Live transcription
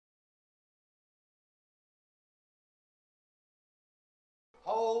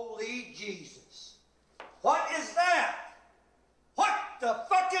Holy Jesus. What is that? What the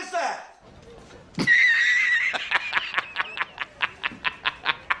fuck is that?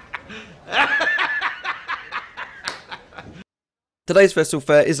 Today's vessel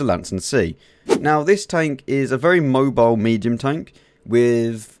fare is a Lansen C. Now this tank is a very mobile medium tank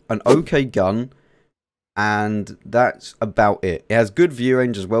with an okay gun, and that's about it. It has good view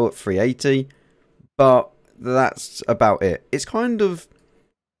range as well at 380, but that's about it. It's kind of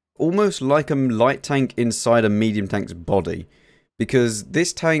almost like a light tank inside a medium tank's body, because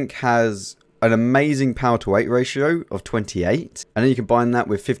this tank has an amazing power to weight ratio of 28, and then you combine that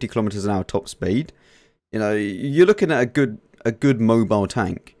with 50 kilometers an hour top speed. You know, you're looking at a good mobile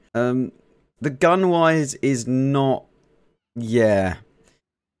tank. The gun wise is not, yeah,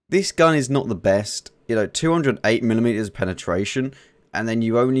 this gun is not the best. You know, 208mm penetration, and then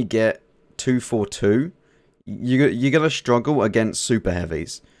you only get 242. You're gonna struggle against super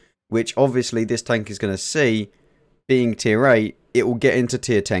heavies, which obviously this tank is gonna see. Being tier 8, it will get into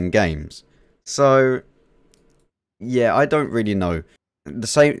tier 10 games. So yeah, I don't really know.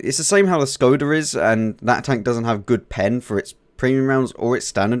 It's the same how the Skoda is, and that tank doesn't have good pen for its premium rounds or its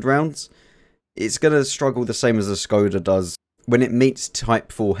standard rounds. It's going to struggle the same as the Skoda does when it meets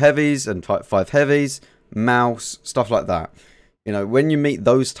Type 4 heavies and Type 5 heavies, mouse, stuff like that. You know, when you meet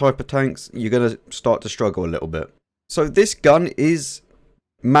those type of tanks, you're going to start to struggle a little bit. So this gun is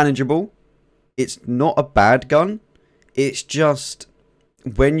manageable. It's not a bad gun. It's just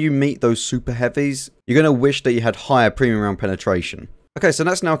when you meet those super heavies, you're going to wish that you had higher premium round penetration. Okay, so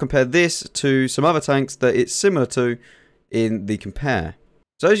let's now compare this to some other tanks that it's similar to in the compare.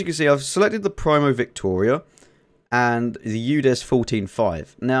 So as you can see, I've selected the Primo Victoria and the UDES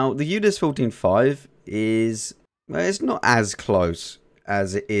 14.5. Now, the UDES 14.5 is, well, it's not as close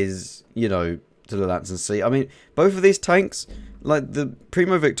as it is, you know, to the Lansen C. I mean, both of these tanks, like the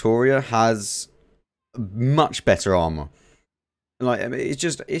Primo Victoria has much better armor. Like, I mean, it's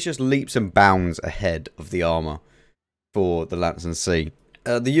just leaps and bounds ahead of the armor for the Lansen C.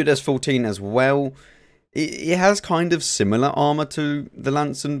 The UDES 14 as well. It has kind of similar armor to the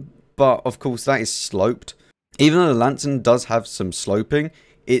Lansen, but of course that is sloped. Even though the Lansen does have some sloping,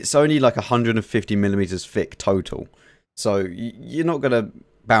 it's only like 150mm thick total. So you're not going to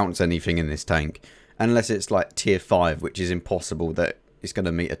bounce anything in this tank, unless it's like tier 5, which is impossible that it's going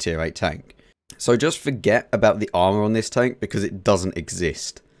to meet a tier 8 tank. So just forget about the armor on this tank, because it doesn't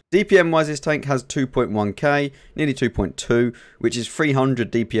exist. DPM wise, this tank has 2.1k, nearly 2.2, which is 300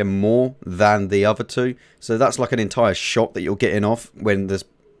 DPM more than the other two. So that's like an entire shot that you're getting off when there's,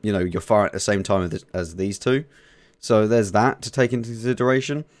 you know, you're firing at the same time as these two. So there's that to take into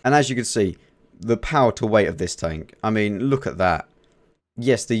consideration. And as you can see, the power to weight of this tank, I mean, look at that.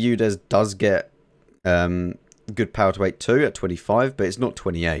 Yes, the UDES does get good power to weight too at 25, but it's not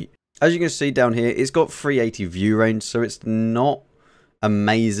 28. As you can see down here, it's got 380 view range, so it's not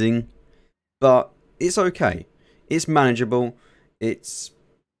amazing, but it's okay. It's manageable. It's,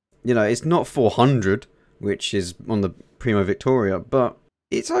 you know, it's not 400, which is on the Primo Victoria, but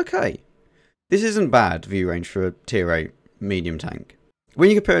it's okay. This isn't bad view range for a tier 8 medium tank. When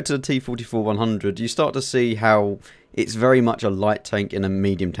you compare it to the T44-100, you start to see how it's very much a light tank in a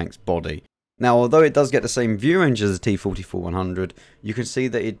medium tank's body. Now, although it does get the same view range as the T44-100, you can see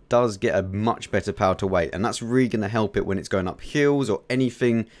that it does get a much better power to weight, and that's really going to help it when it's going up hills or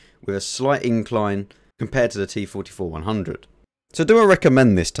anything with a slight incline compared to the T44-100. So do I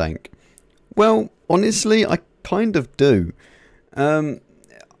recommend this tank? Well, honestly, I kind of do. I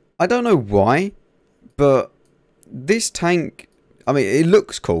don't know why, but this tank, I mean, it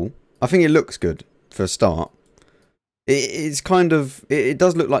looks cool. I think it looks good for a start. It's kind of, it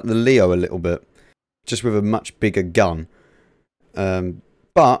does look like the Leo a little bit, just with a much bigger gun.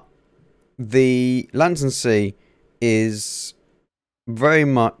 But the Lansen C is very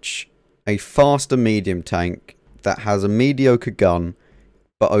much a faster medium tank that has a mediocre gun,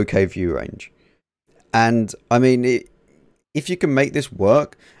 but okay view range. And I mean, if you can make this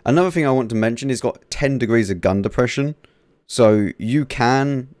work, another thing I want to mention is got 10 degrees of gun depression, so you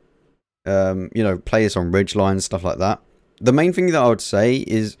can you know, play this on ridge lines, stuff like that. The main thing that I would say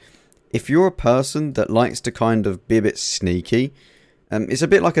is, if you're a person that likes to kind of be a bit sneaky, it's a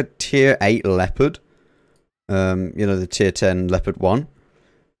bit like a tier 8 Leopard, you know, the tier 10 Leopard 1.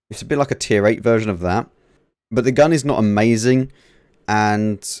 It's a bit like a tier 8 version of that, but the gun is not amazing,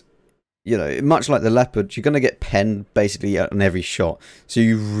 and, you know, much like the Leopard, you're going to get penned basically on every shot, so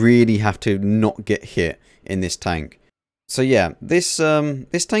you really have to not get hit in this tank. So yeah, this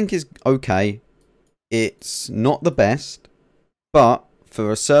tank is okay. It's not the best, but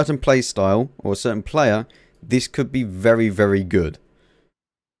for a certain play style or a certain player, this could be very, very good.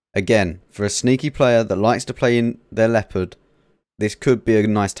 Again, for a sneaky player that likes to play in their Leopard, this could be a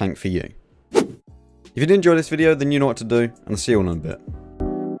nice tank for you. If you did enjoy this video, then you know what to do, and I'll see you all in a bit.